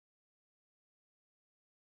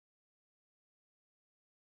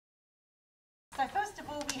So first of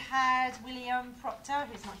all, we had William Proctor,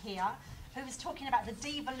 who's not here, who was talking about the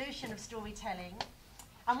devolution of storytelling.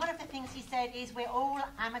 And one of the things he said is we're all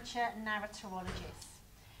amateur narratorologists.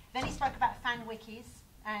 Then he spoke about fan wikis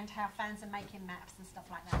and how fans are making maps and stuff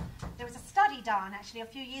like that. There was a study done actually a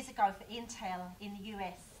few years ago for Intel in the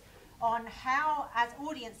US on how, as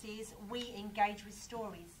audiences, we engage with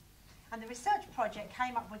stories. And the research project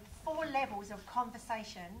came up with 4 levels of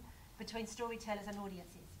conversation between storytellers and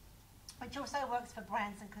audiences, which also works for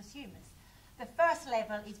brands and consumers. The first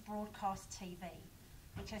level is broadcast TV,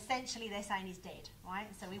 which essentially they're saying is dead, right?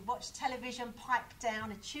 So we watch television pipe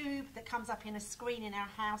down a tube that comes up in a screen in our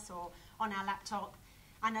house or on our laptop,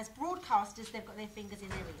 and as broadcasters, they've got their fingers in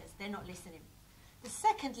their ears. They're not listening. The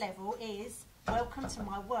second level is welcome to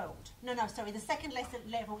my world. The second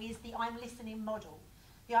level is the I'm listening model.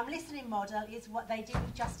 The I'm listening model is what they did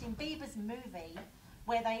with Justin Bieber's movie,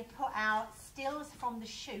 where they put out stills from the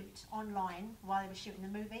shoot online while they were shooting the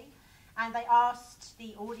movie, and they asked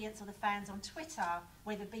the audience or the fans on Twitter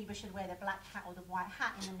whether Bieber should wear the black hat or the white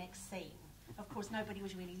hat in the next scene. Of course, nobody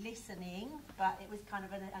was really listening, but it was kind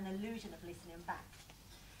of an illusion of listening back.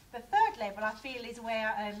 The third level, I feel, is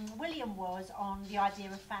where William was on the idea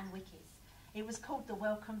of fan wikis. It was called the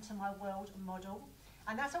Welcome to My World model,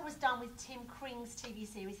 and that's what was done with Tim Kring's TV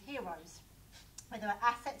series Heroes, where there were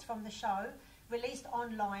assets from the show released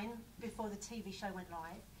online before the TV show went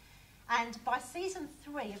live. And by season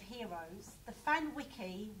 3 of Heroes, the fan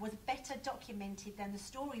wiki was better documented than the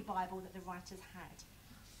story bible that the writers had,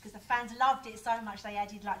 because the fans loved it so much they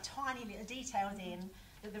added like tiny little details in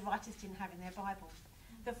that the writers didn't have in their bible.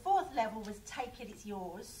 The fourth level was Take It, It's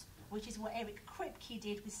Yours, which is what Eric Kripke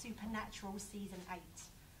did with Supernatural season 8,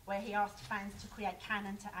 where he asked fans to create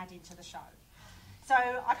canon to add into the show. So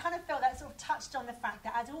I kind of felt that sort of touched on the fact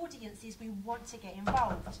that as audiences we want to get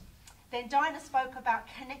involved. Then Dinah spoke about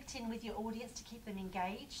connecting with your audience to keep them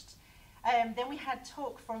engaged. Then we had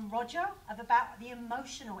talk from Roger about the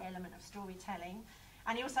emotional element of storytelling,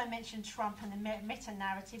 and he also mentioned Trump and the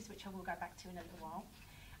meta-narratives, which I will go back to in a little while.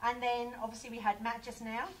 And then obviously we had Matt just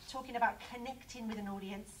now talking about connecting with an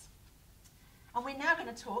audience. And we're now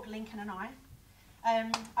going to talk, Lincoln and I,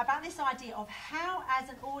 about this idea of how as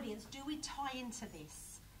an audience do we tie into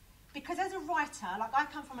this. Because as a writer, like I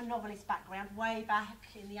come from a novelist background way back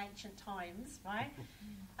in the ancient times, right?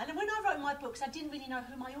 And then when I wrote my books, I didn't really know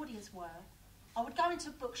who my audience were. I would go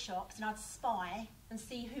into bookshops and I'd spy and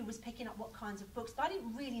see who was picking up what kinds of books, but I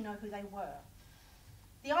didn't really know who they were.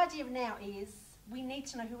 The idea now is we need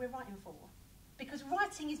to know who we're writing for. Because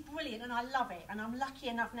writing is brilliant and I love it, and I'm lucky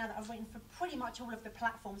enough now that I've written for pretty much all of the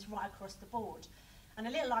platforms right across the board. And a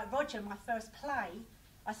little like Roger, my first play,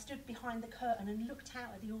 I stood behind the curtain and looked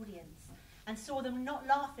out at the audience and saw them not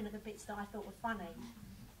laughing at the bits that I thought were funny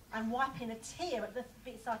and wiping a tear at the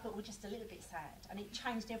bits I thought were just a little bit sad, and it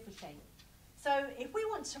changed everything. So if we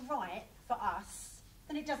want to write for us,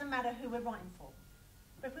 then it doesn't matter who we're writing for.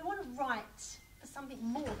 But if we want to write for something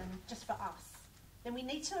more than just for us, then we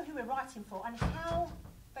need to know who we're writing for and how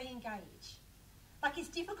they engage. Like, it's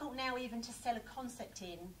difficult now even to sell a concept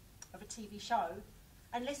in of a TV show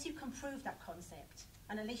unless you can prove that concept,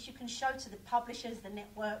 and at least you can show to the publishers, the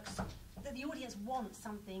networks, that the audience wants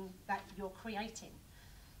something that you're creating.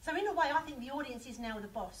 So in a way, I think the audience is now the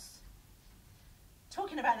boss.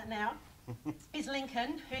 Talking about that now is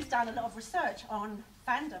Lincoln, who's done a lot of research on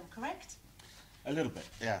fandom, correct? A little bit,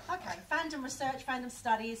 yeah. Okay, fandom research, fandom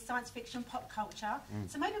studies, science fiction, pop culture.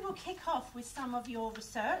 So maybe we'll kick off with some of your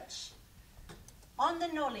research. On the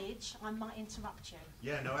knowledge, I might interrupt you.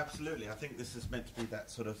 Yeah, no, absolutely. I think this is meant to be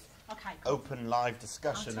that sort of cool. open, live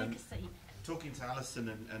discussion. I'll take a seat. Talking to Alison,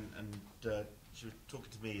 and she was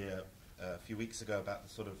talking to me a few weeks ago about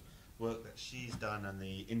the sort of work that she's done and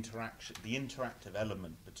the interactive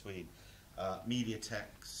element between media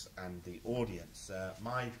texts and the audience.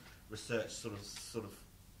 My research sort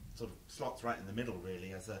of slots right in the middle,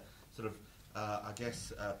 really, as a sort of I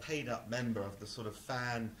guess a paid up member of the sort of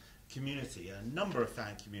fan community, a number of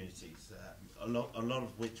fan communities, a lot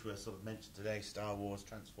of which were sort of mentioned today: Star Wars,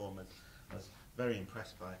 Transformers. I was very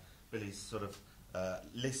impressed by Billy's sort of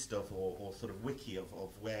list of or sort of wiki of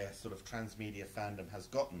where sort of transmedia fandom has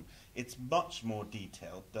gotten. It's much more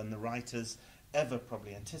detailed than the writers ever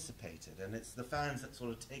probably anticipated, and it's the fans that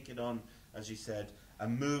sort of take it on, as you said,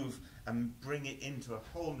 and move and bring it into a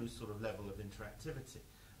whole new sort of level of interactivity,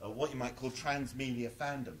 what you might call transmedia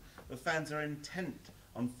fandom. The fans are intent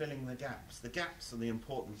on filling the gaps are the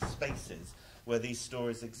important spaces where these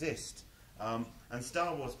stories exist. And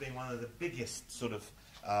Star Wars being one of the biggest sort of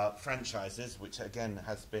franchises, which again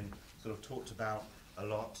has been sort of talked about a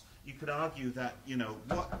lot, you could argue that, you know,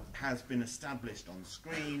 what has been established on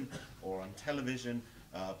screen or on television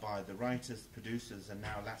by the writers, producers, and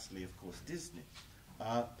now lastly, of course, Disney,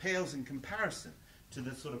 pales in comparison to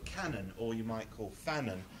the sort of canon, or you might call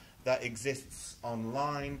fanon, that exists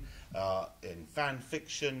online, in fan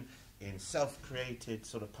fiction, in self-created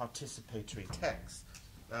sort of participatory texts.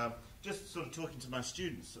 Just sort of talking to my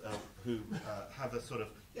students who have a sort of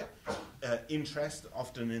interest,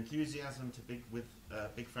 often enthusiasm to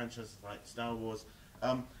big franchises like Star Wars,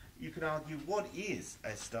 you could argue, what is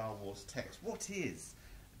a Star Wars text? What is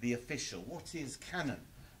the official? What is canon?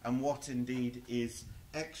 And what indeed is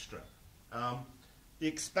extra? The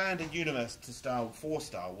expanded universe for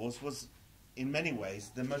Star Wars was, in many ways,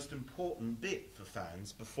 the most important bit for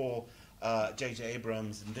fans before J.J.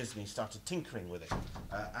 Abrams and Disney started tinkering with it,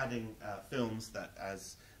 adding films that,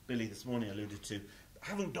 as Billy this morning alluded to,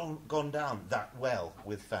 haven't gone down that well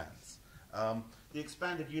with fans. The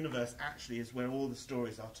expanded universe actually is where all the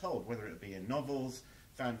stories are told, whether it be in novels,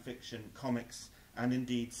 fan fiction, comics, and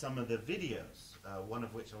indeed some of the videos, one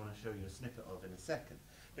of which I want to show you a snippet of in a second,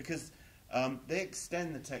 because they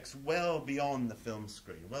extend the text well beyond the film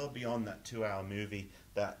screen, well beyond that 2-hour movie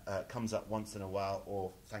that comes up once in a while,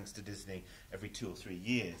 or thanks to Disney, every 2 or 3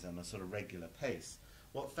 years on a sort of regular pace.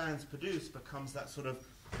 What fans produce becomes that sort of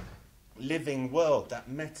living world, that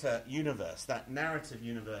meta-universe, that narrative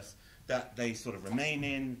universe that they sort of remain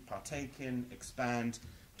in, partake in, expand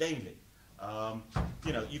daily.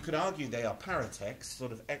 You know, you could argue they are paratexts,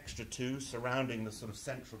 sort of extra to, surrounding the sort of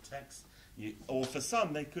central text, or for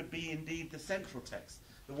some they could be indeed the central text,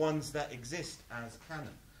 the ones that exist as canon.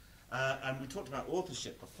 And we talked about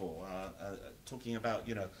authorship before, talking about,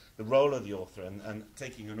 you know, the role of the author and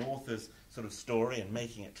taking an author's sort of story and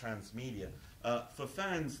making it transmedia. For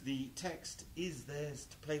fans, the text is theirs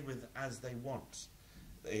to play with as they want.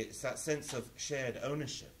 It's that sense of shared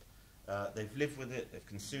ownership. They've lived with it, they've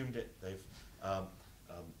consumed it, they've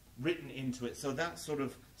written into it. So that sort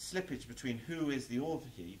of slippage between who is the author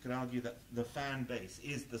here, you can argue that the fan base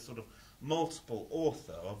is the sort of multiple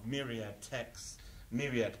author of myriad texts,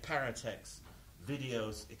 myriad paratexts,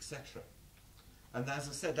 videos, etc. And as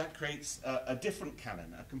I said, that creates a different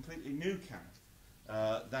canon, a completely new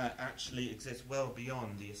canon, that actually exists well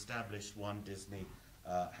beyond the established one Disney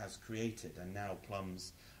has created and now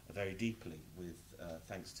plumbs very deeply with,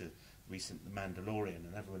 thanks to recent The Mandalorian,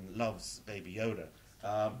 and everyone loves Baby Yoda.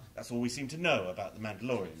 That's all we seem to know about The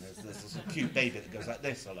Mandalorian. There's this cute baby that goes like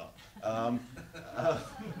this a lot. And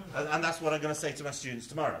that's what I'm going to say to my students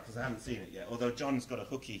tomorrow, because I haven't seen it yet. Although John's got a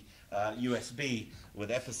hooky USB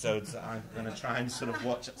with episodes that I'm going to try and sort of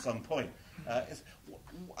watch at some point.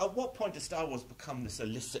 At what point does Star Wars become this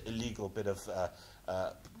illicit, illegal bit of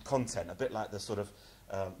content, a bit like the sort of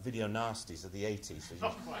video nasties of the 80s?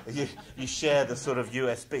 So you share the sort of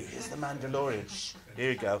USB. Here's The Mandalorian. Shh,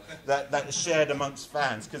 here you go. That is shared amongst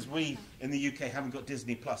fans, because we in the UK haven't got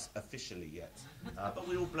Disney Plus officially yet. But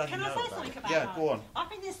we all bloody know about it. Can I say something about that? that? Go on. I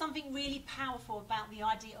think there's something really powerful about the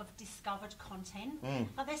idea of discovered content.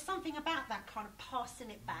 Like there's something about that kind of passing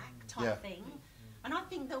it back type thing. And I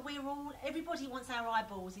think that everybody wants our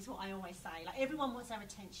eyeballs, is what I always say. Like everyone wants our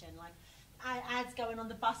attention. Like ads going on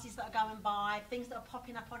the buses that are going by, things that are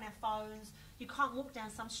popping up on our phones. You can't walk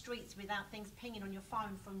down some streets without things pinging on your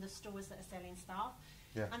phone from the stores that are selling stuff.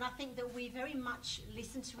 Yeah. And I think that we very much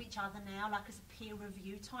listen to each other now, like as a peer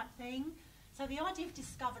review type thing. So the idea of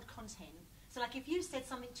discovered content, so like if you said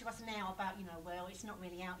something to us now about, you know, well, it's not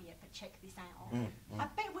really out yet, but check this out, I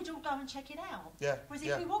bet we'd all go and check it out. Yeah. Whereas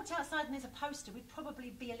if we walked outside and there's a poster, we'd probably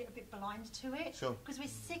be a little bit blind to it. Sure. Because we're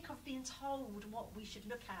sick of being told what we should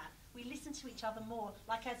look at. We listen to each other more,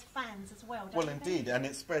 like as fans as well, don't Well, indeed, and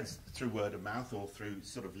it spreads through word of mouth or through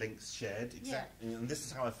sort of links shared. Exactly. Yeah. And this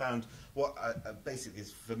is how I found what basically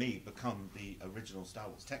has, for me, become the original Star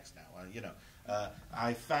Wars text now.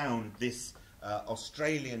 I found this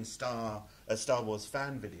Australian Star Wars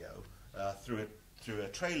fan video through a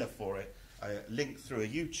trailer for it. I linked through a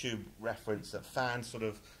YouTube reference that fans sort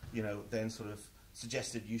of, then sort of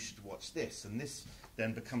suggested you should watch this, and this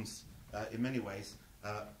then becomes, in many ways,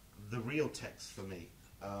 the real text for me,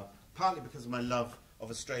 partly because of my love of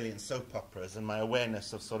Australian soap operas and my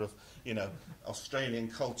awareness of sort of, Australian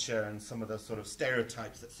culture and some of the sort of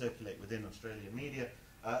stereotypes that circulate within Australian media.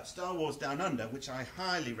 Star Wars Down Under, which I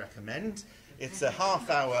highly recommend. It's a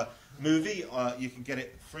half-hour movie. You can get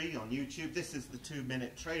it free on YouTube. This is the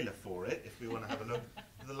 2-minute trailer for it, if we want to have a look.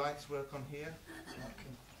 Do the lights work on here?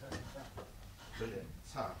 Brilliant.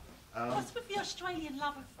 What's with the Australian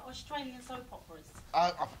love of Australian soap operas?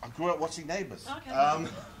 I grew up watching Neighbours. Okay.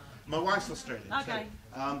 My wife's Australian. Okay.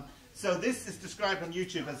 So this is described on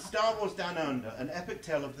YouTube as Star Wars Down Under, an epic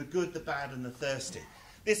tale of the good, the bad, and the thirsty.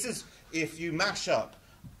 This is if you mash up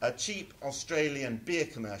a cheap Australian beer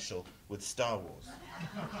commercial with Star Wars.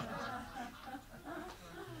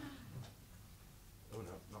 Oh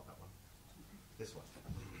no, not that one. This one.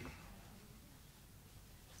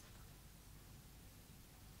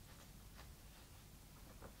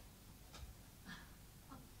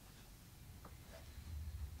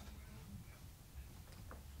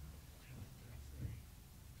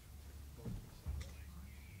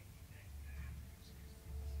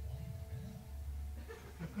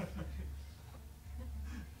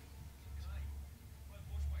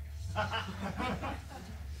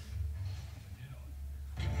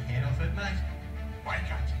 Get off it, mate.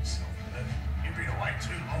 Wake up to yourself, man. You've been away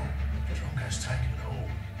too long. Drongo's taken it all.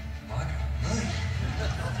 Like me.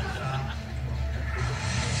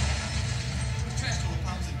 We trashed all the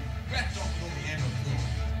pubs and wrapped off with all the ammo cool.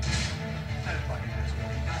 No fucking knows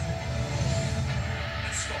what he does.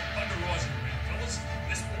 Let's stop under-rising around, fellas.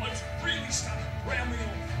 This bloke's really starting to round me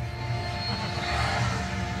off.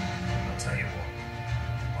 I'll tell you what.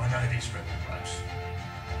 I know this rebel blokes.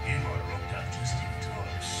 You might have rocked up just in time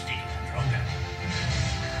to stick to Drongo.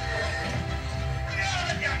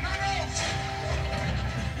 Yeah, you muggles!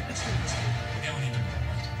 We're going into war,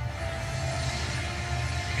 mate.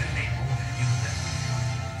 You're gonna need more than you and that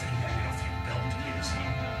thing hanging off your belt to get us in.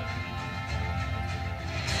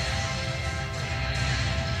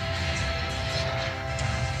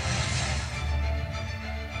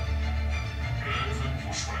 Irvin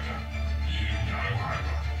Bushwhacker, you know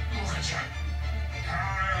over. Look at you.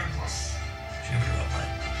 Hopeless. Shoot it up,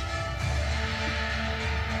 mate.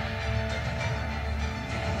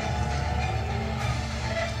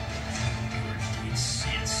 You're a dead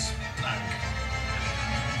set spunk.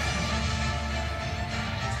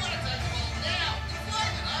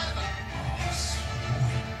 Oh,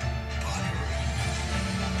 sweet buttery.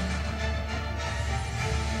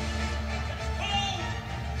 Hold!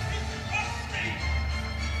 It's Rusty!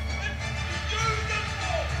 It's you, the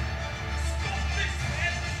dog! Stop this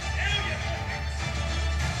madness now, you fuckers!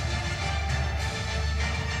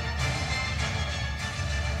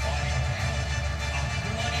 A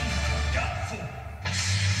bloody gutful.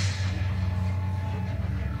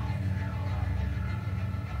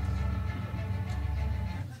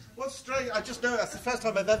 What's strange, I just know that's the first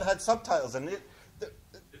time I've ever had subtitles and it.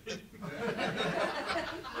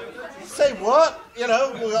 Say what? You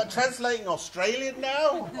know, we're translating Australian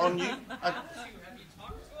now on you.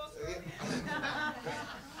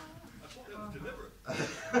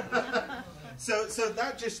 So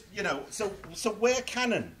that just, you know, so we're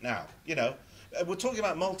canon now, you know. We're talking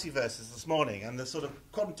about multiverses this morning and the sort of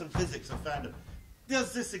quantum physics of fandom.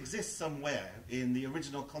 Does this exist somewhere in the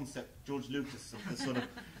original concept, George Lucas, of the sort of,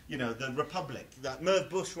 you know, the Republic? That Merv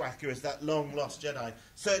Bushwhacker is that long-lost Jedi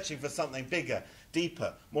searching for something bigger,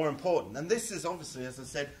 deeper, more important. And this is obviously, as I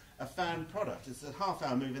said, a fan product. It's a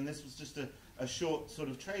half-hour movie, and this was just a short sort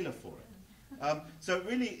of trailer for it. So it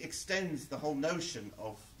really extends the whole notion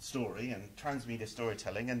of story and transmedia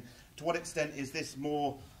storytelling. And to what extent is this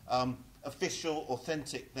more official,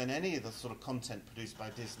 authentic than any of the sort of content produced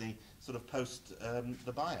by Disney sort of post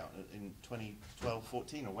the buyout in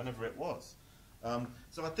 2012-14 or whenever it was?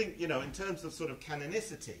 So I think, you know, in terms of sort of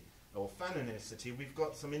canonicity or fanonicity, we've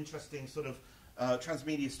got some interesting sort of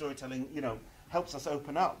transmedia storytelling, you know, helps us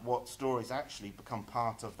open up what stories actually become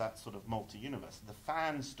part of that sort of multi-universe. The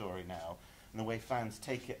fan story now, and the way fans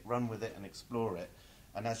take it, run with it, and explore it.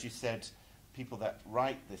 And as you said, people that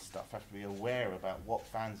write this stuff have to be aware about what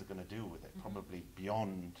fans are going to do with it, probably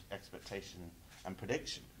beyond expectation and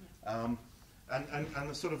prediction. And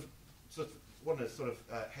the sort of want to sort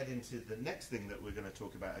of head into the next thing that we're going to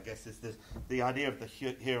talk about, I guess, is the idea of the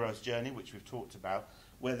hero's journey, which we've talked about,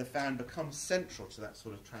 where the fan becomes central to that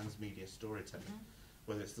sort of transmedia storytelling,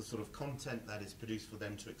 whether it's the sort of content that is produced for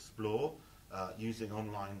them to explore, using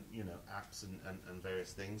online, you know, apps and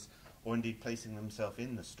various things, or indeed placing themselves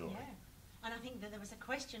in the story. Yeah. And I think that there was a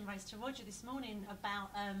question raised to Roger this morning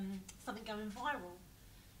about something going viral.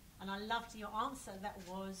 And I loved your answer that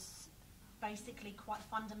was basically quite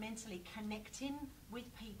fundamentally connecting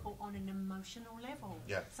with people on an emotional level.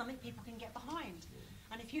 Yeah. Something people can get behind.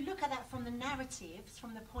 And if you look at that from the narratives,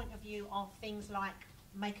 from the point of view of things like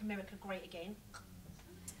Make America Great Again,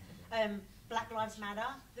 Black Lives Matter,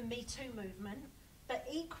 the Me Too movement, but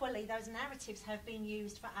equally those narratives have been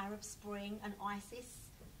used for Arab Spring and ISIS.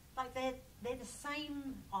 Like they're the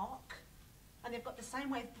same arc, and they've got the same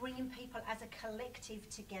way of bringing people as a collective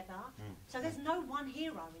together. So there's no one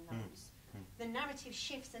hero in those. The narrative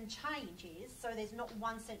shifts and changes, so there's not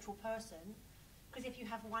one central person, Because if you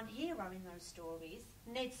have one hero in those stories,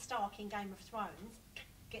 Ned Stark in Game of Thrones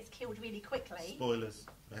gets killed really quickly. Spoilers.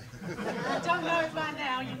 I don't know it by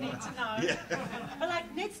now, you need to know. Yeah. But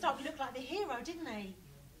like Ned Stark looked like the hero, didn't he?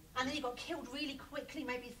 And then he got killed really quickly,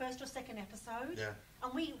 maybe the first or second episode. Yeah.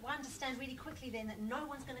 And we understand really quickly then that no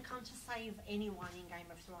one's going to come to save anyone in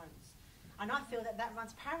Game of Thrones. And I feel that that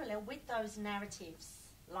runs parallel with those narratives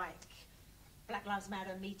like Black Lives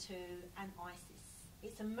Matter, Me Too, and ISIS.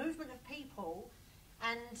 It's a movement of people,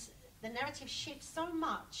 and the narrative shifts so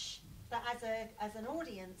much that as an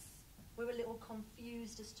audience, we're a little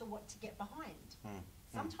confused as to what to get behind.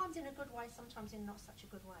 Sometimes in a good way, sometimes in not such a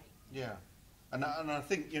good way. Yeah. And I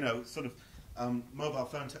think, sort of mobile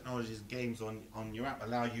phone technologies and games on your app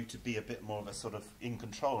allow you to be a bit more of a sort of in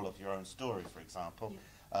control of your own story, for example.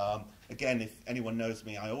 Yeah. Again, if anyone knows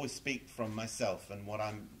me, I always speak from myself and what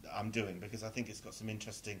I'm doing, because I think it's got some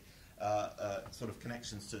interesting sort of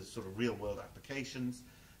connections to sort of real-world applications.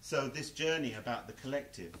 So this journey about the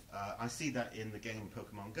collective, I see that in the game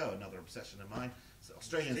Pokemon Go, another obsession of mine. It's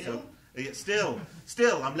Australian,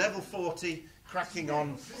 still, I'm level 40, cracking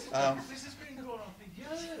on. This has been going on for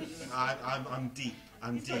years. I'm deep.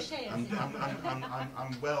 I'm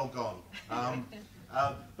well gone.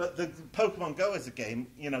 But the Pokemon Go as a game,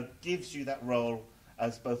 gives you that role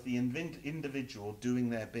as both the individual doing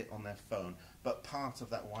their bit on their phone, but part of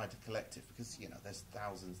that wider collective, because there's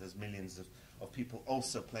thousands, there's millions of people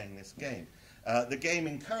also playing this game. The game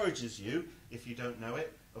encourages you, if you don't know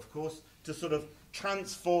it, of course, to sort of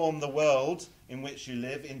transform the world in which you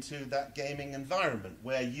live into that gaming environment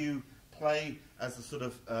where you play as a sort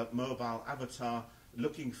of mobile avatar,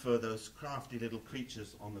 looking for those crafty little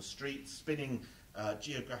creatures on the street, spinning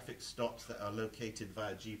geographic stops that are located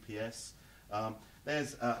via GPS.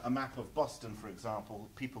 There's a map of Boston, for example.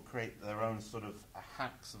 People create their own sort of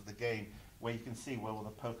hacks of the game where you can see where all the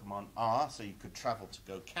Pokemon are, so you could travel to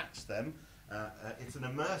go catch them. It's an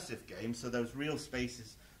immersive game, so those real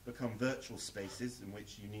spaces become virtual spaces in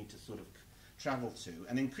which you need to sort of travel to.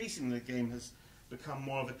 And increasingly the game has become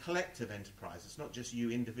more of a collective enterprise. It's not just you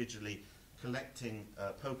individually collecting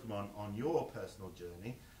Pokemon on your personal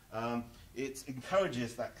journey. It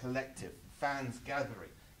encourages that collective, fans gathering.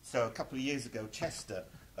 So a couple of years ago, Chester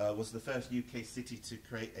was the first UK city to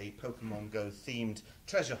create a Pokemon Go themed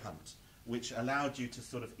treasure hunt, which allowed you to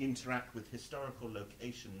sort of interact with historical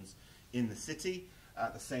locations in the city.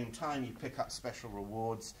 At the same time, you pick up special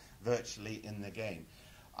rewards virtually in the game.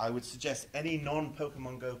 I would suggest any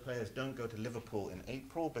non-Pokemon Go players don't go to Liverpool in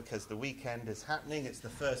April, because the weekend is happening. It's the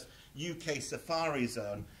first UK safari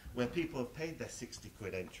zone where people have paid their 60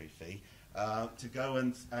 quid entry fee to go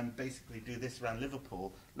and basically do this around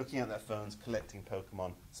Liverpool, looking at their phones, collecting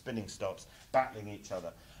Pokemon, spinning stops, battling each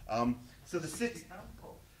other. So the city...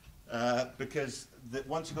 because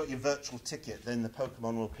once you've got your virtual ticket, then the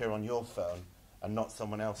Pokemon will appear on your phone and not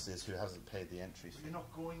someone else's who hasn't paid the entry fee. So you're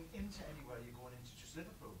not going into anywhere, you're going into just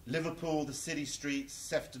Liverpool? Liverpool, the city streets,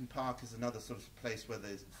 Sefton Park is another sort of place where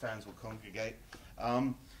the fans will congregate.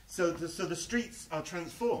 So the streets are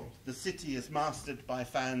transformed. The city is mastered by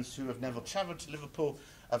fans who have never travelled to Liverpool.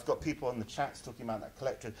 I've got people on the chats talking about that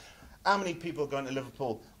collective. How many people are going to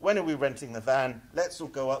Liverpool? When are we renting the van? Let's all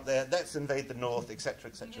go up there. Let's invade the north, etc.,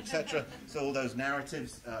 etc., etc. So all those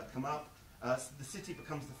narratives come up. The city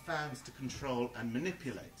becomes the fans to control and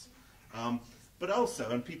manipulate. But also,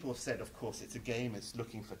 and people have said, of course, it's a game. It's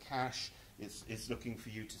looking for cash. It's looking for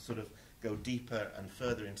you to sort of go deeper and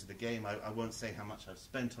further into the game. I won't say how much I've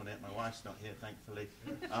spent on it. My wife's not here, thankfully.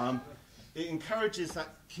 It encourages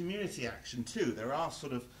that community action too. There are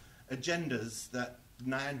sort of agendas that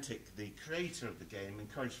Niantic, the creator of the game,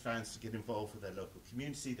 encouraged fans to get involved with their local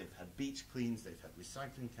community. They've had beach cleans, they've had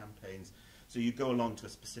recycling campaigns. So you go along to a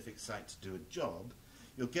specific site to do a job,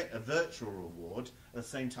 you'll get a virtual reward. At the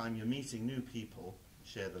same time, you're meeting new people,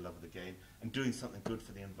 share the love of the game, and doing something good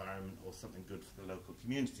for the environment or something good for the local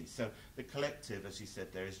community. So the collective, as you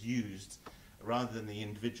said there, is used rather than the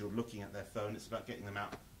individual looking at their phone. It's about getting them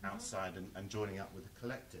outside and joining up with a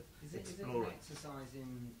collective. Is it an exercise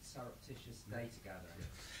in surreptitious data gathering?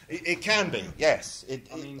 It can be, yes.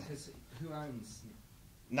 I mean, because who owns...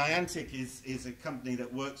 Niantic is a company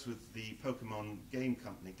that works with the Pokemon game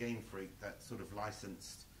company, Game Freak, that sort of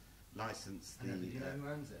licensed the... Do you know who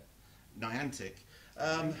owns it? Niantic.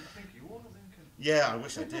 I think you all think... Yeah, I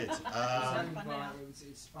wish I did.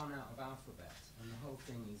 It's spun out of Alphabet, and the whole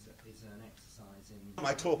thing is an exercise in... Not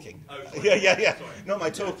my talking. Oh, sorry. Yeah. Sorry. Not my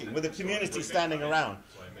talking. With the community standing around.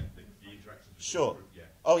 Sorry, I meant the interaction. Sure. Yeah.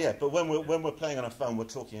 Oh yeah, but when we're playing on a phone, we're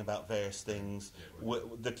talking about various things.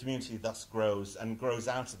 The community thus grows and grows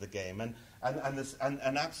out of the game, and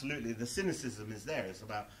absolutely the cynicism is there. It's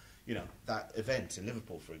about you know, that event in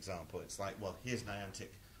Liverpool, for example, it's like, well, here's Niantic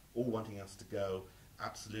all wanting us to go,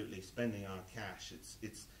 absolutely spending our cash.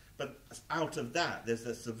 But out of that, there's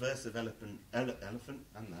a subversive element of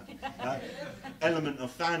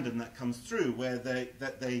fandom that comes through, where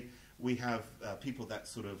we have people that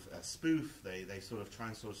sort of spoof. They sort of try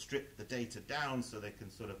and sort of strip the data down so they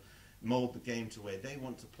can sort of mold the game to where they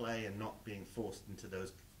want to play, and not being forced into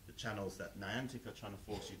those channels that Niantic are trying to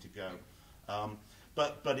force you to go.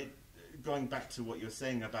 But going back to what you're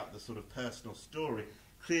saying about the sort of personal story,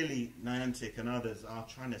 clearly Niantic and others are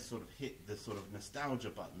trying to sort of hit the sort of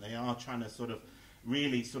nostalgia button. They are trying to sort of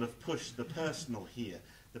really sort of push the personal here.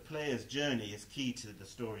 The player's journey is key to the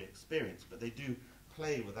story experience, but they do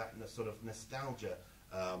play with that sort of nostalgia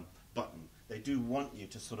button. They do want you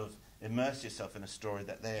to sort of immerse yourself in a story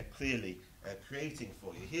that they are clearly creating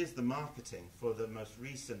for you. Here's the marketing for the most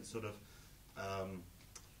recent sort of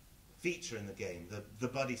feature in the game, the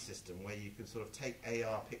buddy system, where you can sort of take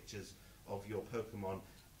AR pictures of your Pokemon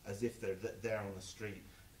as if they're there on the street,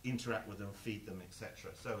 interact with them, feed them,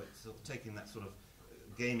 etc. So it's sort of taking that sort of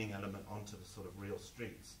gaming element onto the sort of real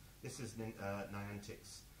streets. This is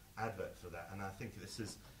Niantic's advert for that, and I think this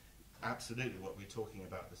is absolutely what we're talking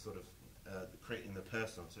about, the sort of creating the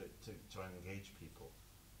personal to try and engage people.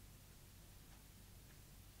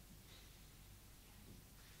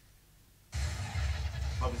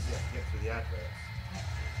 Obviously, I have to get through the adverts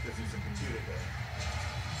because it's a computer game.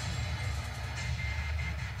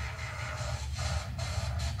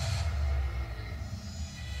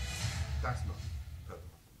 That's not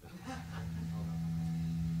Pokemon.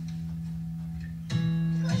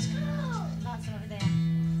 Let's go! That's over there.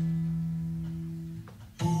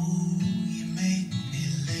 Ooh, you make me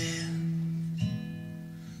live.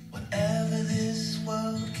 Whatever this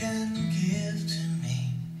world can give to me,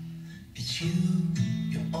 it's you,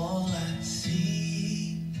 you're all I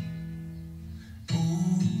see.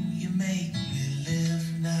 Ooh, you make me live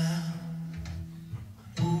now.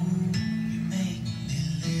 Ooh, you make me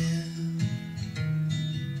live.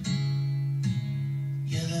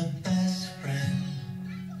 You're the best friend,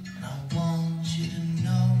 and I want you to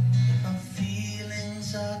know that my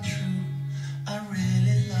feelings are true. I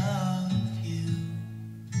really love you.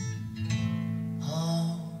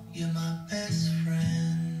 Oh, you're my best friend.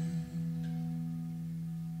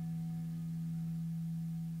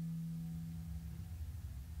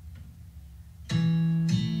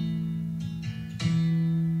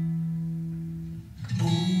 Ooh,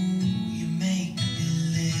 you make me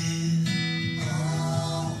live.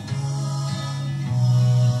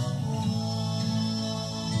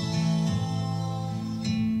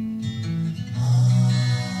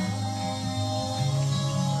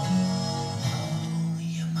 Oh,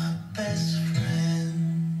 you're my best friend.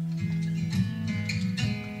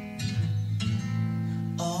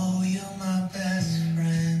 Oh, you're my best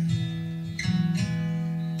friend.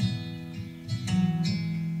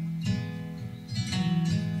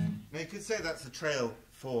 Now you could say that's a trail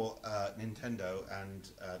for Nintendo and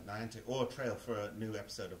Niantic, or a trail for a new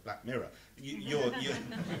episode of Black Mirror.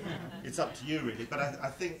 It's up to you really, but I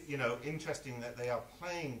think, you know, interesting that they are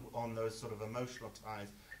playing on those sort of emotional ties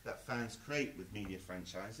that fans create with media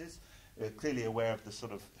franchises. Clearly aware of the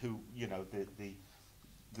sort of the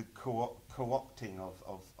co-opting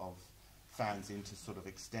of fans into sort of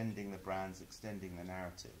extending the brands, extending the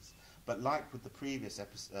narratives. But like with the previous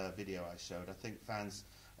video I showed, I think fans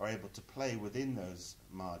are able to play within those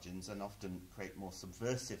margins and often create more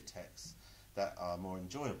subversive texts that are more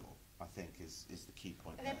enjoyable, I think is the key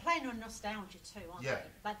point. And they're playing on nostalgia too, aren't Yeah. they?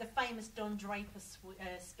 Like the famous Don Draper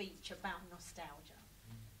speech about nostalgia.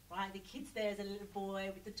 Right? The kid's there as a little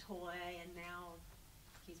boy with the toy, and now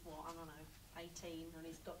he's what, I don't know, 18, and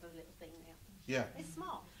he's got the little thing now. Yeah. It's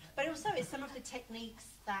smart. But also it's some of the techniques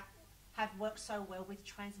that have worked so well with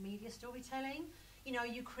transmedia storytelling. You know,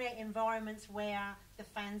 you create environments where the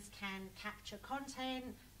fans can capture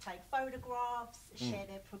content, take photographs, share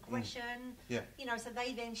their progression. Yeah. You know, so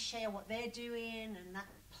they then share what they're doing, and that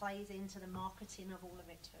plays into the marketing of all of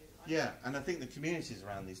it too. Right? Yeah, and I think the communities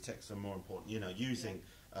around these texts are more important, you know, using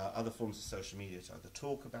other forms of social media to either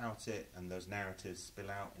talk about it, and those narratives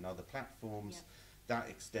spill out in other platforms. That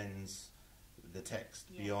extends the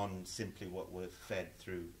text beyond simply what we're fed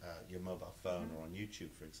through your mobile phone or on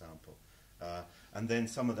YouTube, for example. And then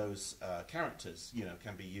some of those characters, you know,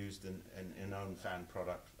 can be used in own fan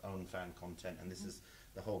product, own fan content, and this is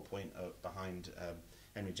the whole point behind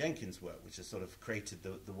Henry Jenkins' work, which has sort of created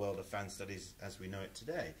the world of fan studies as we know it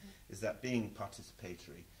today, is that being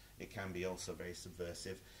participatory, it can be also very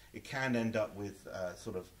subversive. It can end up with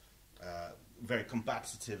sort of very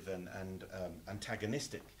combative and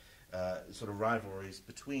antagonistic sort of rivalries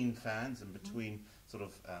between fans and between sort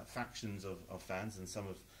of factions of fans, and some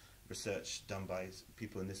of research done by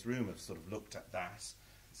people in this room have sort of looked at that.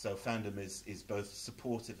 So fandom is both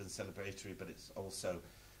supportive and celebratory, but it's also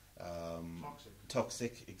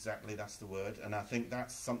toxic, exactly, that's the word. And I think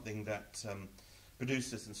that's something that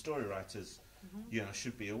producers and story writers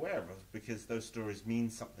should be aware of, because those stories mean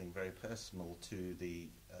something very personal to the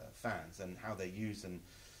fans, and how they use and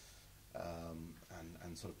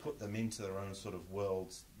sort of put them into their own sort of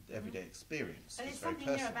world's everyday experience. And there's something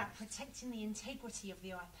there about protecting the integrity of the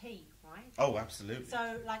IP, right? Oh, absolutely.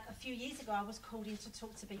 So, like a few years ago, I was called in to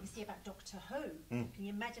talk to BBC about Doctor Who. Can you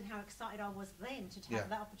imagine how excited I was then to have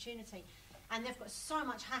that opportunity? And they've got so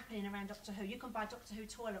much happening around Doctor Who. You can buy Doctor Who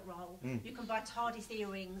toilet roll. You can buy TARDIS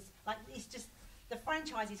earrings. Like, it's just, the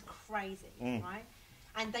franchise is crazy, right?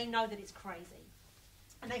 And they know that it's crazy.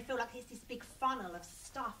 And they feel like it's this big funnel of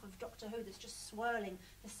stuff of Doctor Who that's just swirling,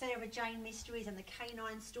 the Sarah Jane mysteries and the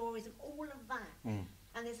K9 stories and all of that. And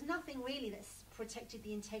there's nothing really that's protected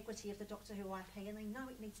the integrity of the Doctor Who IP, and they know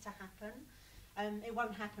it needs to happen. It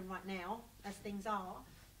won't happen right now, as things are.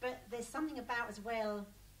 But there's something about, as well,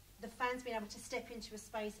 the fans being able to step into a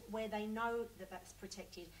space where they know that that's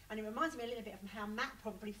protected. And it reminds me a little bit of how Matt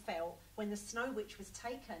probably felt when the Snow Witch was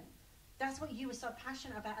taken. That's what you were so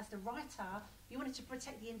passionate about as the writer. You wanted to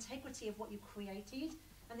protect the integrity of what you created.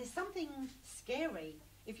 And there's something scary.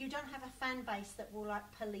 If you don't have a fan base that will like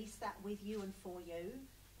police that with you and for you,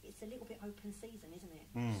 it's a little bit open season, isn't it?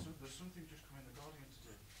 So there's something just come in the Guardian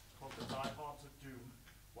today called The Diehards of Doom,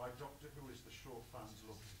 why Doctor Who is the show fans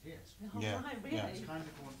love to hate. Oh, right, really? Yeah. It's kind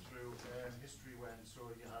of going through history when,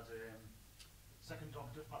 so you had second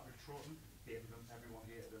Doctor, Patrick Troughton, hated him, everyone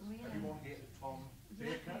hated him. Really? Everyone hated Tom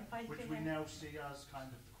Baker, which we now see as kind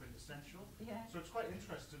of the quintessential. Yeah. So it's quite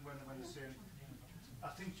interesting when they're saying, I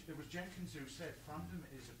think it was Jenkins who said, fandom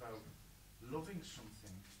is about loving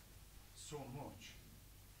something so much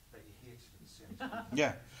that you hate it at the same time.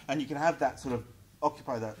 Yeah, and you can have that sort of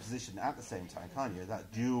occupy that position at the same time, can't you?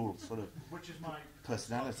 That dual sort of Which is my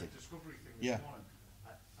personality. Discovery thing this Yeah. morning.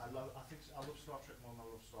 I love Star Trek more than I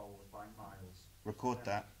love Star Wars by miles. Record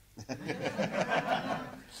that. And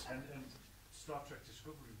Star Trek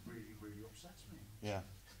Discovery really, really upsets me. Yeah.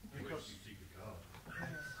 Because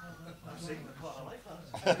I'm seeing the plot, I like that.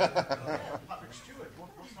 Patrick Stewart,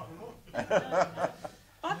 what's not wrong?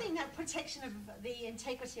 I think that protection of the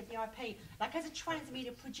integrity of the IP, like as a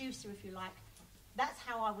transmedia producer, if you like, that's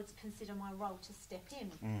how I would consider my role to step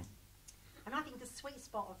in. And I think the sweet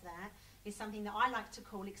spot of that is something that I like to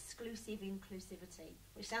call exclusive inclusivity,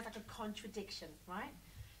 which sounds like a contradiction, right?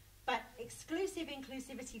 But exclusive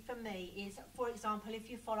inclusivity for me is, for example, if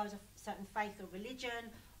you follow a certain faith or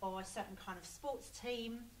religion or a certain kind of sports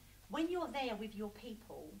team, when you're there with your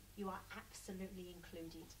people, you are absolutely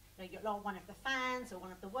included. You know, you're one of the fans or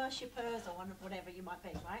one of the worshippers or one of whatever you might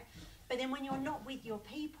be, right? But then when you're not with your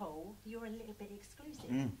people, you're a little bit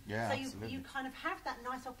exclusive. Yeah, so absolutely. you kind of have that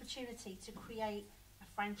nice opportunity to create a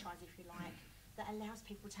franchise, if you like, that allows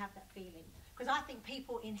people to have that feeling. Because I think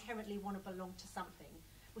people inherently want to belong to something,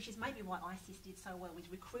 which is maybe why ISIS did so well with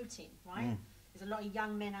recruiting, right? There's a lot of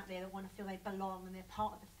young men out there that want to feel they belong and they're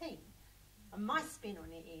part of the thing. And my spin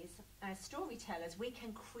on it is, as storytellers, we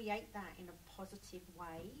can create that in a positive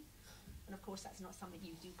way. And of course, that's not something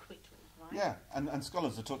you do quickly, right? Yeah, and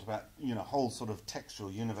scholars have talked about, whole sort of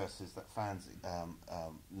textual universes that fans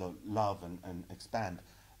love and expand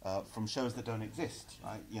from shows that don't exist,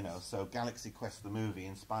 right? So Galaxy Quest the movie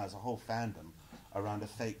inspires a whole fandom around a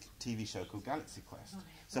fake TV show called Galaxy Quest. Right.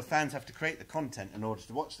 So fans have to create the content in order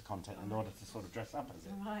to watch the content, in order to sort of dress up as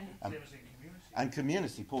it. Right. Same as in Community. And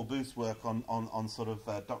Community, Paul Booth's work on sort of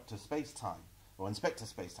Dr. Spacetime, or Inspector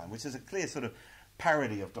Spacetime, which is a clear sort of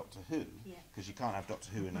parody of Doctor Who, because you can't have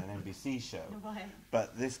Doctor Who in an NBC show. Right.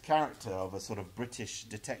 But this character of a sort of British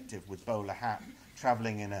detective with bowler hat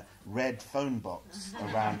travelling in a red phone box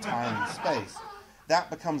around time and space, that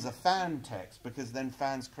becomes a fan text, because then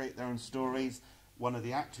fans create their own stories. One of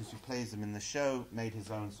the actors who plays them in the show made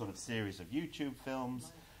his own sort of series of YouTube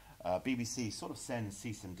films. BBC sort of sends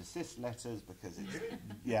cease and desist letters because it's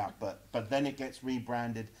but then it gets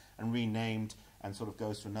rebranded and renamed and sort of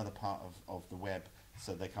goes to another part of the web,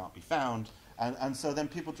 so they can't be found. And so then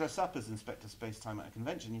people dress up as Inspector Spacetime at a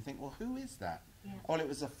convention. You think, well, who is that? Yeah. Well, it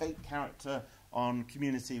was a fake character on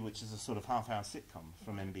Community, which is a sort of half-hour sitcom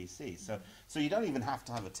from NBC. So you don't even have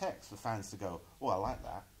to have a text for fans to go, oh, I like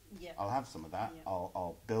that. Yeah. I'll have some of that. Yeah.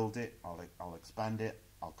 I'll build it. I'll expand it.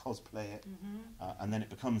 I'll cosplay it, and then it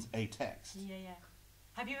becomes a text. Yeah.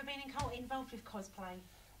 Have you ever been involved with cosplay?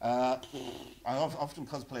 I often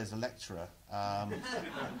cosplay as a lecturer.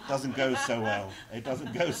 Doesn't go so well. It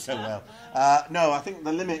doesn't go so well. No, I think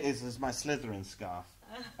the limit is my Slytherin scarf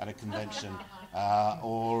at a convention.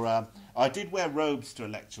 I did wear robes to a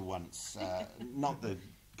lecture once. Not the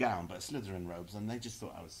gown, but Slytherin robes, and they just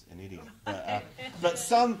thought I was an idiot. But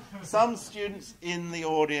some students in the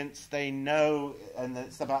audience, they know, and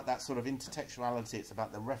it's about that sort of intertextuality, it's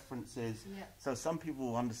about the references. Yeah. So some people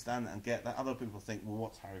will understand that and get that. Other people think, well,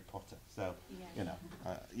 what's Harry Potter? So, you know,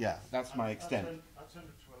 that's my extent. I turned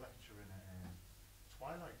up to a lecture in a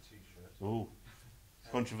Twilight t-shirt. Ooh,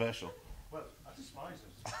 controversial. Well, I despise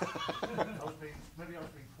it. Maybe I was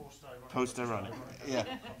being post-ironic. Post-ironic, yeah.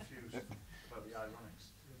 Confused about the ironics.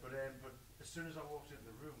 But as soon as I walked into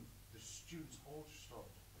the room, the students all just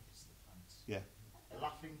started to piss the pants. Yeah.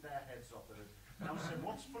 Laughing their heads off at it. And I was saying,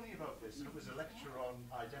 what's funny about this? And it was a lecture on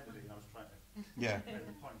identity, and I was trying to make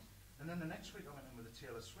the point. And then the next week I went in with a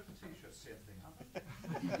Taylor Swift t-shirt, same thing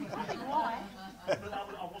happened. Why? But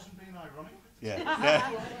I wasn't being ironic. Yeah.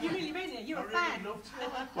 You really mean it. You're a I fan. really loved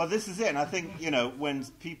Taylor. Well, this is it. And I think, you know, when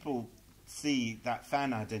people see that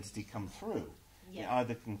fan identity come through, it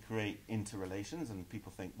either can create interrelations and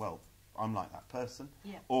people think, well, I'm like that person,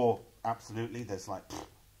 or absolutely, there's like,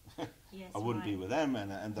 I wouldn't be with them,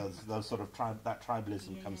 and those sort of that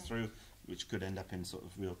tribalism comes through, which could end up in sort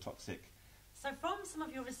of real toxic. So from some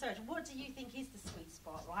of your research, what do you think is the sweet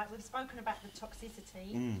spot, right? We've spoken about the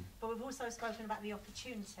toxicity, but we've also spoken about the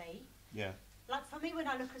opportunity. Yeah. Like for me, when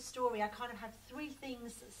I look at story, I kind of have three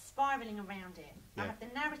things spiralling around it. I have the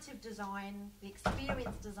narrative design, the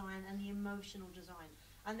experience design, and the emotional design.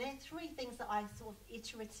 And they're three things that I sort of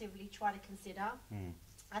iteratively try to consider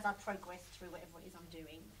as I progress through whatever it is I'm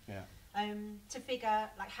doing. Yeah. To figure,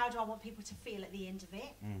 like, how do I want people to feel at the end of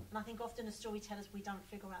it? And I think often as storytellers, we don't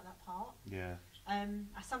figure out that part. Yeah.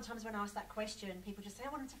 Sometimes when I ask that question, people just say, I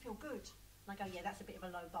want them to feel good. And I go, yeah, that's a bit of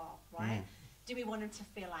a low bar, right? Do we want them to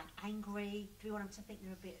feel like angry? Do we want them to think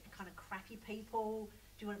they're a bit kind of crappy people?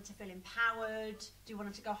 Do we want them to feel empowered? Do we want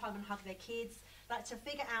them to go home and hug their kids? Like, to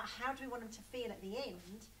figure out how do we want them to feel at the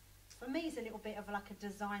end, for me is a little bit of like a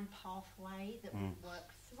design pathway that we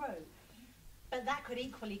work through. But that could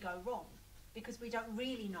equally go wrong because we don't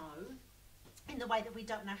really know, in the way that we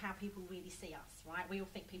don't know how people really see us, right? We all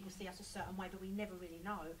think people see us a certain way, but we never really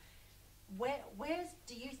know. Where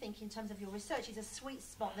do you think, in terms of your research, is a sweet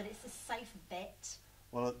spot that it's a safe bet?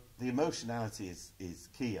 Well, the emotionality is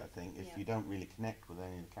key, I think. If you don't really connect with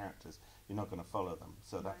any of the characters, you're not going to follow them.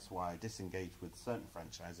 So that's why I disengage with certain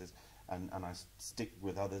franchises and I stick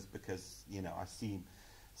with others because, you know, I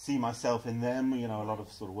see myself in them. You know, a lot of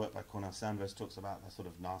sort of work by Cornel Sanders talks about that sort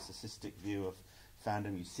of narcissistic view of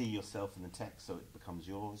fandom. You see yourself in the text, so it becomes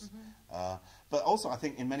yours. But also, I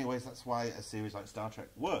think in many ways that's why a series like Star Trek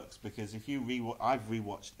works, because if you I've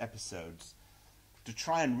rewatched episodes to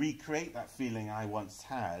try and recreate that feeling I once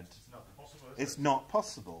had. It's not possible, it's not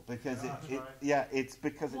possible because it's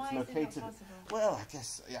because Why it's is located. it not possible? Well, I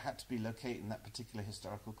guess it had to be located in that particular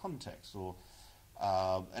historical context, or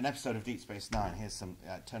an episode of Deep Space Nine. Here's some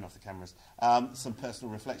turn off the cameras. Some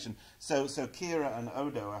personal reflection. So Kira and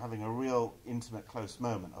Odo are having a real intimate, close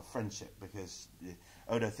moment of friendship because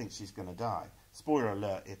Odo thinks she's going to die. Spoiler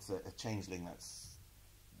alert: it's a changeling that's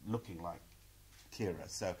looking like Kira,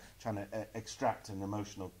 so trying to extract an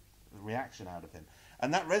emotional reaction out of him.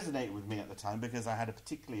 And that resonated with me at the time because I had a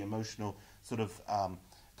particularly emotional sort of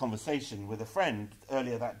conversation with a friend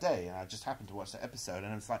earlier that day, and I just happened to watch that episode,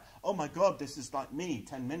 and it's like, oh my God, this is like me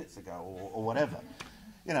 10 minutes ago, or whatever.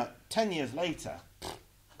 You know, 10 years later,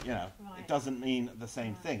 you know, it doesn't mean the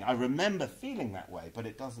same thing. I remember feeling that way, but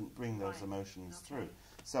it doesn't bring those emotions through.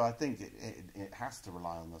 So I think it has to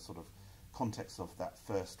rely on the sort of context of that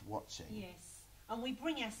first watching. Yes. And we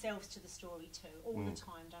bring ourselves to the story too, all the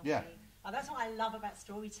time, don't we? That's what I love about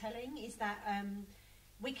storytelling, is that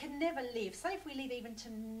we can never live, say if we live even to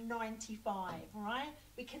 95, right?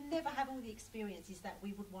 We can never have all the experiences that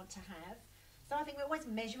we would want to have. So I think we're always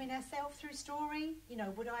measuring ourselves through story. You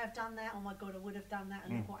know, would I have done that? Oh my God, I would have done that,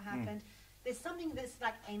 and look what happened. There's something that's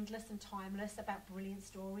like endless and timeless about brilliant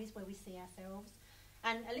stories where we see ourselves.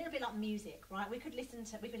 And a little bit like music, right? We could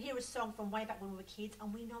hear a song from way back when we were kids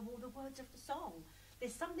and we know all the words of the song.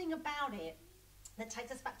 There's something about it that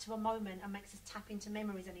takes us back to a moment and makes us tap into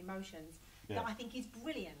memories and emotions that I think is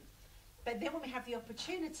brilliant. But then when we have the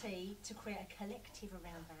opportunity to create a collective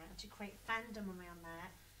around that, and to create fandom around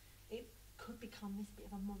that, it could become this bit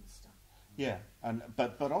of a monster. Yeah,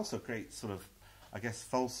 but also create sort of, I guess,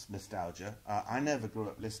 false nostalgia. I never grew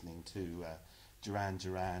up listening to Duran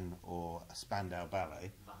Duran or Spandau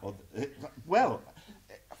Ballet. Well,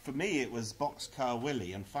 for me, it was Boxcar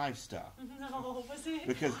Willie and 5 Star. No, was it?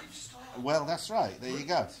 Because, well, that's right. There you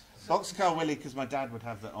go. Boxcar Willie, because my dad would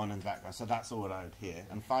have that on in the background, so that's all I would hear.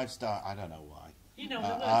 And 5 Star, I don't know why. You know the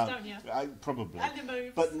words, don't you? Probably. And the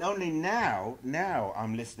moves. But only now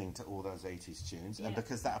I'm listening to all those 80s tunes, and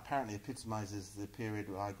because that apparently epitomises the period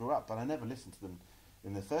where I grew up, but I never listened to them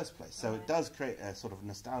in the first place. So it does create a sort of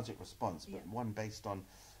nostalgic response, but one based on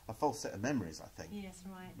a false set of memories, I think. Yes,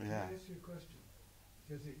 right. Yeah. Can I ask you a question?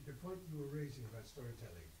 Because the point you were raising about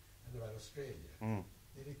storytelling and about Australia,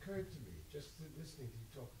 it occurred to me, just listening to you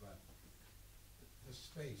talk about the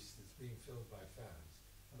space that's being filled by fans,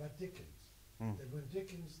 about Dickens. That when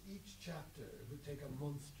Dickens, each chapter, it would take a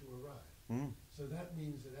month to arrive. So that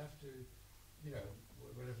means that after,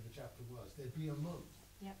 whatever the chapter was, there'd be a month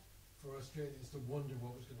for Australians to wonder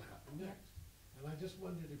what was going to happen next. And I just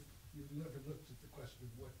wondered if you've ever looked at the question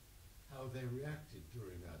of how they reacted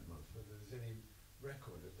during that month, whether there's any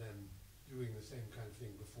record of them doing the same kind of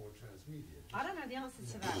thing before transmedia. I don't know the answer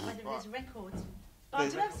to that, whether there's records. But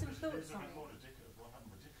I do have some thoughts on it. What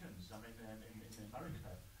happened with Dickens? I mean, in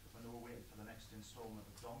America, when they were waiting for the next instalment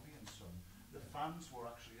of Dombey and Son, the fans were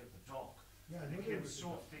actually at the dock. Yeah, they became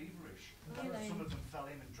so feverish that some of them fell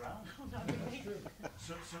in and drowned.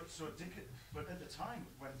 So Dickens, but at the time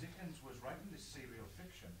when Dickens was writing this serial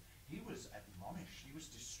fiction, he was admonished. He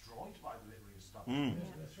was destroyed by the literary establishment.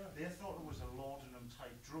 Yes, that's right. They thought it was a laudanum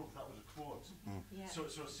type drug. That was a quote. So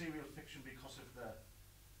serial fiction, because of the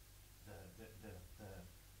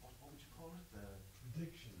what would you call it? The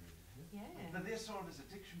addiction. Yeah. But they saw it as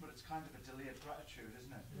addiction, but it's kind of a delayed gratitude,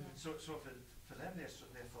 isn't it? Yeah. So for them, they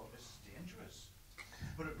thought this is dangerous.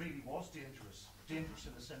 But it really was dangerous. Dangerous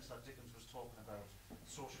in the sense that Dickens was talking about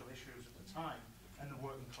social issues at the time, and the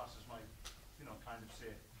working classes might, kind of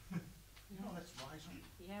say, let's rise up.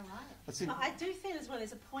 Yeah, right. But I do feel as well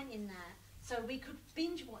there's a point in that. So we could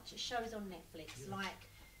binge watch shows on Netflix like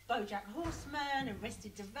BoJack Horseman,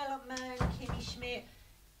 Arrested Development, Kimmy Schmidt,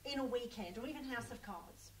 in a weekend, or even House of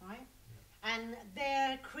Cards, right? And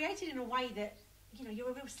they're created in a way that, you're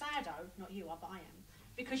a real saddo, not you, but I am,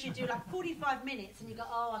 because you do like 45 minutes and you go,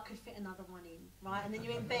 oh, I could fit another one in, right? And then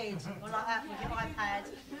you're in bed, or like that with your iPad.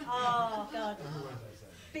 Oh, God.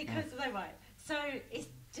 Because, they're right. So it's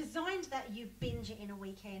designed that you binge it in a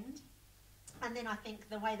weekend, and then I think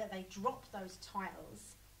the way that they drop those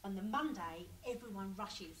titles on the Monday, everyone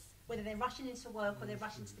rushes, whether they're rushing into work or they're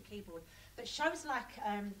rushing to the keyboard. But shows like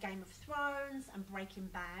Game of Thrones and Breaking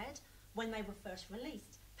Bad, when they were first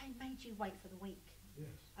released, they made you wait for the week. Yes.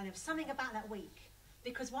 And there was something about that week,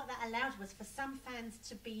 because what that allowed was for some fans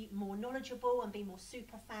to be more knowledgeable and be more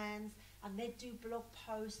super fans, and they'd do blog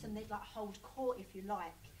posts and they'd like hold court, if you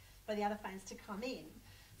like, for the other fans to come in.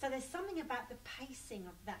 So there's something about the pacing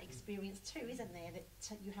of that experience too, isn't there, that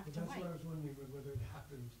you have to that's wait. That's why I was wondering whether it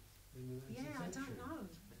happened in the 19th century. I don't know.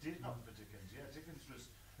 It did happen for Dickens, yeah. Dickens was,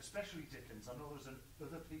 especially Dickens, I know there was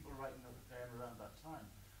other people writing around that time.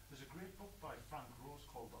 There's a great book by Frank Rose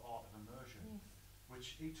called The Art of Immersion,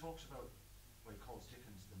 which he talks about, he calls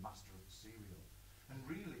Dickens the master of the serial. And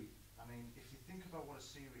really, I mean, if you think about what a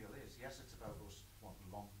serial is, yes, it's about us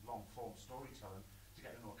long form storytelling to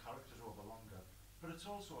get to know characters over longer, but it's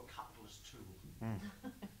also a capitalist tool.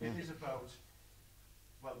 It is about,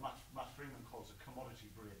 well, Matt Freeman calls it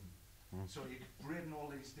commodity braiding. So you're braiding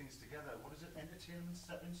all these things together. What is it? Entertainment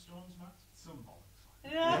stepping stones, Matt? Some bollocks.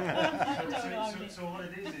 So what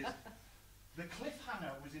it is the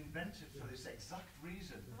cliffhanger was invented for this exact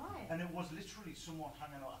reason. Right. And it was literally someone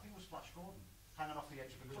hanging off, I think it was Flash Gordon, hanging off the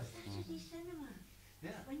edge of a cliff. Especially cinema.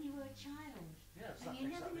 Yeah. When you were a child. Yeah, and you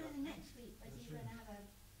never know the next week whether you're going to have a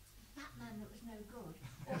Batman that was no good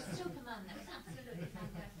or Superman that was absolutely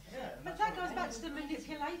fantastic. Yeah, but that goes back to the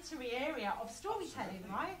manipulatory area of storytelling,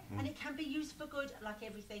 right? And it can be used for good, like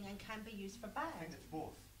everything, and can be used for bad. I think it's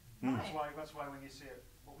both. Right. That's why when you say,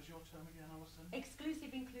 what was your term again, Alison?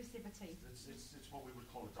 Exclusive inclusivity. It's what we would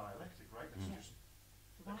call a dialectic, right? It's just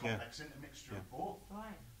a Right. complex intermixture of both.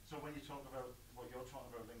 Right. So when you talk about what you're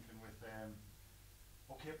talking about, Lincoln, with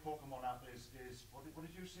okay, Pokemon app is what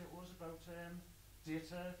did you say it was about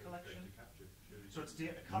data collection? Data capture. So it's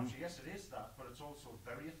data capture. Yes, it is that, but it's also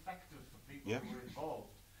very effective for people who are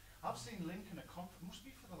involved. I've seen Lincoln at must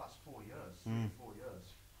be for the last 4 years, 3 or 4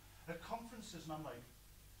 years, at conferences, and I'm like,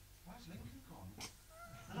 where's Lincoln gone?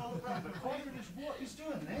 And all around the corner is what? He's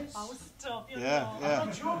doing this. Oh, stop. You're I'm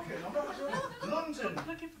not joking. I'm not joking. London.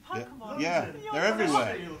 Looking for Pokemon. Yeah, they're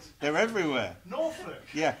everywhere. They're everywhere. Norfolk.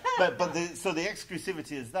 Yeah, but so the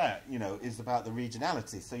exclusivity is that, is about the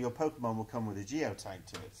regionality. So your Pokemon will come with a geotag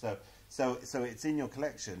to it. So it's in your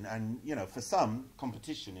collection, and for some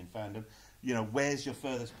competition in fandom, where's your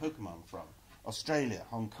furthest Pokemon from? Australia,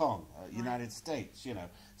 Hong Kong, United States, you know.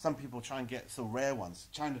 Some people try and get some rare ones.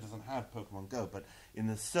 China doesn't have Pokemon Go, but in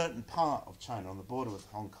a certain part of China, on the border with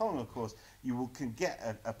Hong Kong, of course, can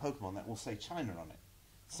get a Pokemon that will say China on it.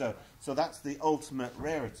 So that's the ultimate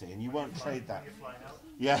rarity, and you won't trade that.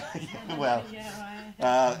 Yeah, well,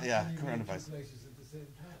 coronavirus.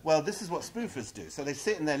 Well, this is what spoofers do. So they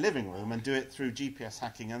sit in their living room and do it through GPS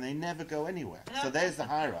hacking, and they never go anywhere. So there's the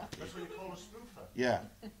hierarchy. That's what you call a spoofer. Yeah.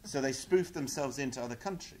 So they spoof themselves into other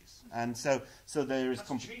countries, and so there is.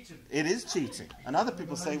 That's cheating. It is cheating, and other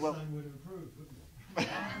people say, well. Would improve, wouldn't it?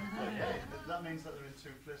 That means that they're in two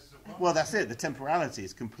places at once. Well, that's it. The temporality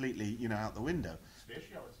is completely, out the window.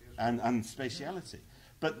 Spatiality as well. And spatiality.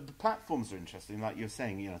 But the platforms are interesting, like you're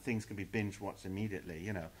saying, things can be binge-watched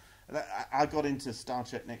immediately, I got into Star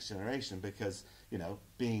Trek Next Generation because,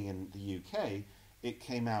 being in the UK, it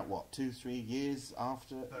came out, 2-3 years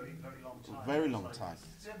after? Very, very long time. Very long time.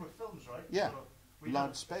 Same with films, right? Yeah, we large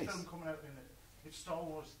had space. A film coming out if Star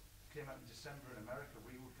Wars came out in December in America,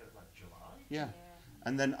 we would get it like July. Yeah.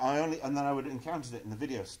 And then I would encounter it in the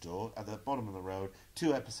video store at the bottom of the road,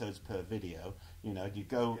 2 episodes per video. You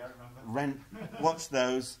go watch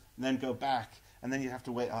those, and then go back, and then you have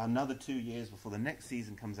to wait another 2 years before the next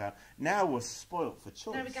season comes out. Now we're spoilt for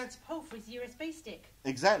choice. Now we're going to Paul for his USB stick.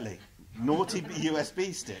 Exactly, naughty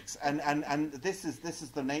USB sticks, and this is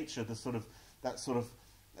the nature of that sort of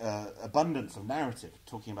abundance of narrative.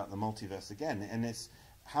 Talking about the multiverse again, and it's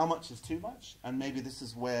how much is too much, and maybe this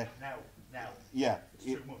is where now. Yeah,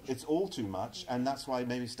 too much. It's all too much, and that's why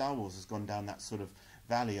maybe Star Wars has gone down that sort of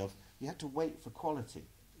valley of you had to wait for quality,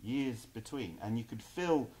 years between, and you could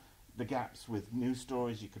fill the gaps with new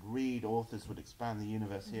stories. You could read, authors would expand the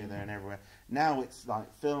universe here, there, and everywhere. Now it's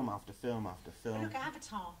like film after film after film. But look at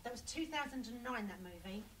Avatar. That was 2009, that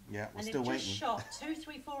movie. Yeah, we're and still they've waiting. just shot 2,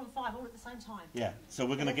 3, 4, and 5 all at the same time. Yeah, so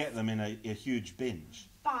we're going to get them in a huge binge,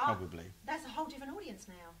 but probably. That's a whole different audience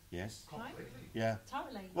now. Yes. Right? Yeah.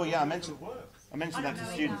 Totally. Well, yeah, I mentioned I that don't to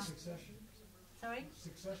know students. Succession? Sorry?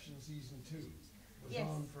 Succession season 2 was Yes.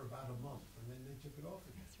 on for about a month, and then they took it off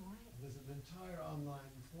again. That's right. And there's an entire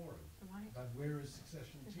online forum Right. about where is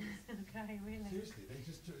Succession 2. Okay, really. Seriously, they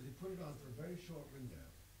put it on for a very short window,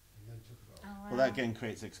 and then took it off. Oh, wow. Well, that again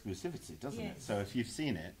creates exclusivity, doesn't it? Yes. So if you've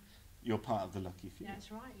seen it, you're part of the lucky few.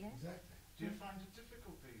 That's right, yeah. Exactly. Do you find it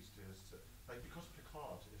difficult these days because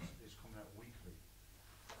Picard is coming out weekly,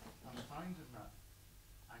 I'm finding that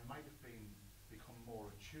I might have become more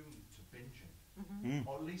attuned to binging,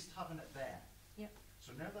 or at least having it there. Yep.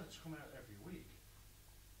 So now that it's coming out every week,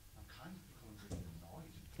 I'm kind of becoming really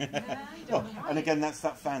annoyed. And again, that's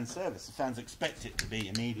that fan service. The fans expect it to be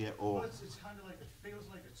immediate or... Well, it's kind of like, it feels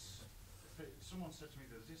like someone said to me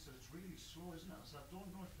the other day, said it's really slow, isn't it? I said, I don't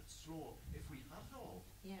know if it's slow if we have it all.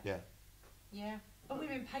 Yeah. Yeah. But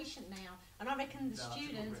we're impatient now. And I reckon the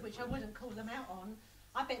students, which I wouldn't call them out on,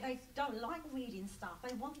 I bet they don't like reading stuff.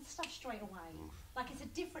 They want the stuff straight away. Like, it's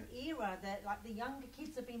a different era that, like, the younger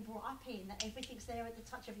kids have been brought up in, that everything's there at the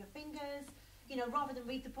touch of your fingers. Rather than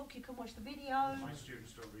read the book, you can watch the video. My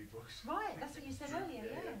students don't read books. Right, that's what you said earlier,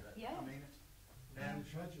 yeah. I mean it.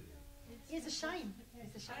 Tragedy. It's a shame.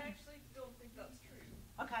 It's a I shame. actually don't think that's true.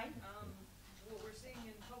 Okay. What we're seeing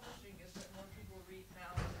in publishing is that more people read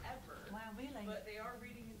now than ever. Wow, really? But they are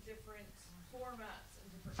reading in different formats and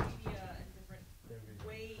different media and different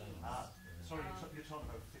ways. Sorry, you're talking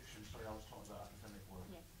about fiction. Sorry, I was talking about academic work.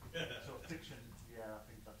 Yeah. So fiction, I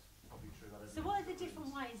think that's probably true. That So what are the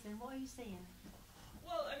different ways then? What are you seeing?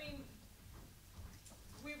 Well, I mean,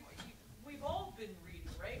 we've all been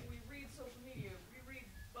reading, right? We read social media, we read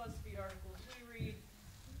BuzzFeed articles, we read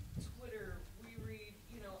Twitter, we read,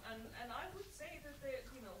 and I would say that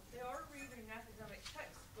they are reading academic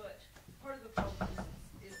texts, but part of the problem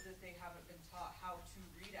is that they haven't been taught how to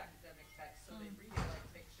read academic text, so they read it like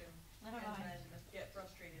fiction and then get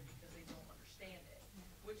frustrated because they don't understand it,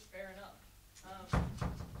 which fair enough.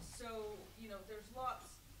 So, there's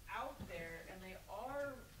lots out there, and they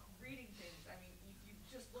are reading things. I mean, if you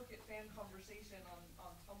just look at fan conversation on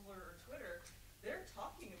Tumblr or Twitter, they're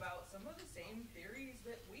talking about some of the same theories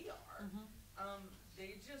that we are.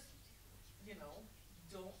 They just,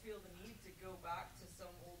 don't feel the need to go back to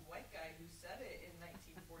some old white guy who said it in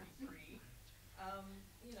 1943.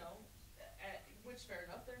 Which fair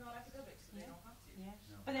enough, they're not academics, so they don't have to. Yeah.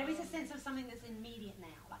 But there is a sense of something that's immediate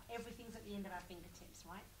now, like everything's at the end of our fingertips,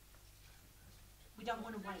 right? We don't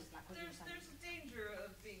want to wait, like what you're saying. There's a danger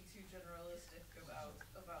of being too generalistic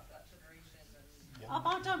about that generation. And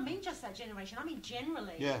I don't mean just that generation, I mean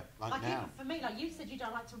generally. Yeah, like now. For me, like you said, you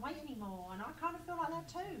don't like to wait anymore, and I kind of feel like that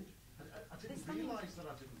too. I didn't realise that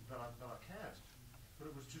I cared, but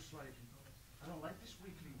it was just like, I don't like this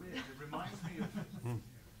weekly weird. It reminds me of,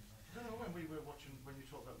 I don't know, when we were watching, when you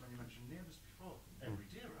mentioned Neighbours before, every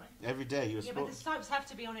day, right? Every day you were Yeah, but the soaps have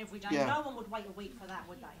to be on every day. Yeah. No one would wait a week for that,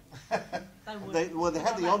 would they? They would. Well, they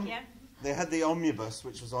had the Like, yeah? they had the omnibus,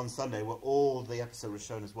 which was on Sunday, where all the episodes were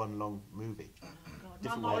shown as one long movie. Oh, God.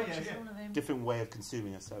 Different My way. mum watches all of them. Different way of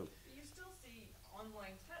consuming a soap. You still see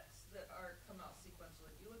online texts that are come out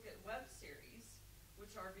sequentially. You look at web series,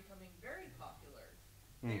 which are becoming very popular.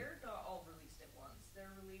 They're not all released at once.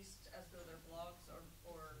 They're released as though they're blogs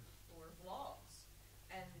or vlogs,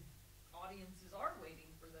 and audiences are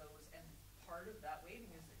waiting for those. And part of that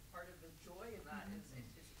waiting is part of the joy in that is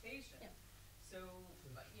anticipation. Yeah. So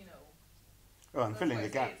you know. Oh, I'm that's filling why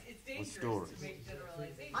the I say gap it's with dangerous stories. to make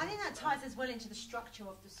generalizations. I think that ties as well into the structure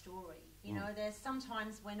of the story. You know, there's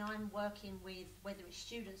sometimes when I'm working with, whether it's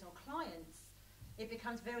students or clients, it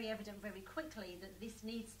becomes very evident very quickly that this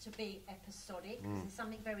needs to be episodic. There's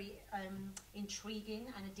something very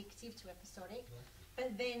intriguing and addictive to episodic.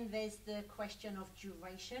 But then there's the question of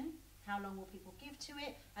duration. How long will people give to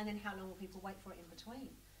it? And then how long will people wait for it in between?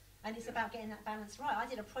 And it's about getting that balance right. I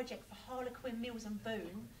did a project for Harlequin, Mills and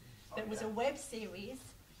Boon that was a web series,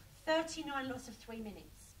 39 lots of 3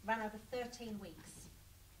 minutes, ran over 13 weeks.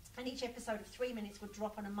 And each episode of 3 minutes would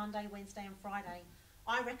drop on a Monday, Wednesday and Friday.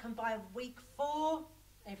 I reckon by week 4,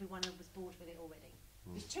 everyone was bored with it already.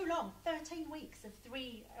 It was too long, 13 weeks of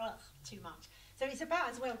 3, too much. So it's about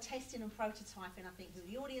as well testing and prototyping, I think, who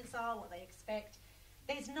the audience are, what they expect.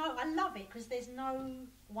 I love it because there's no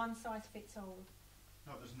one size fits all.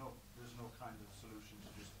 No, there's no kind of solution to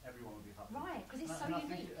just everyone will be happy. Right, because it's so and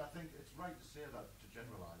unique. I think it's right to say that, to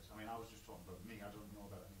generalise. I mean, I was just talking about me. I don't know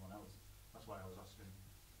about anyone else. That's why I was asking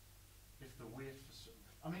if the wait for.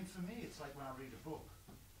 I mean, for me, it's like when I read a book.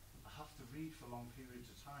 I have to read for long periods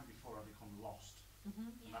of time before I become lost,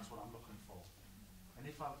 and that's what I'm looking for. And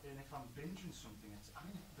if I'm binging something,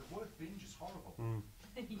 the word binge is horrible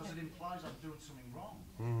because it implies I'm doing something wrong.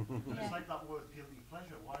 And it's like that word guilty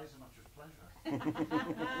pleasure. Why is it not just pleasure?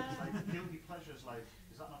 It's like guilty pleasure is like,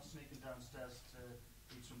 is that not sneaking downstairs to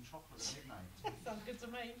eat some chocolate at midnight? Sounds good to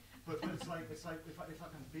me. But it's like if I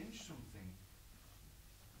can binge something,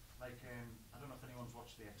 like I don't know if anyone's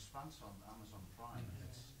watched The Expanse on Amazon Prime.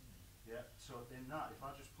 So in that, if I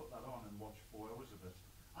just put that on and watch 4 hours of it,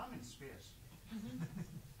 I'm in space,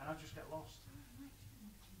 and I just get lost.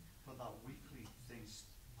 But that weekly thing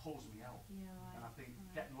pulls me out, and I think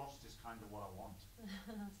getting lost is kind of what I want.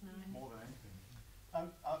 That's nice. More than anything.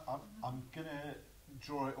 I'm going to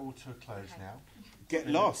draw it all to a close now. Get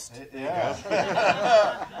lost. Yeah.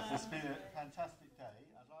 It's been a fantastic day.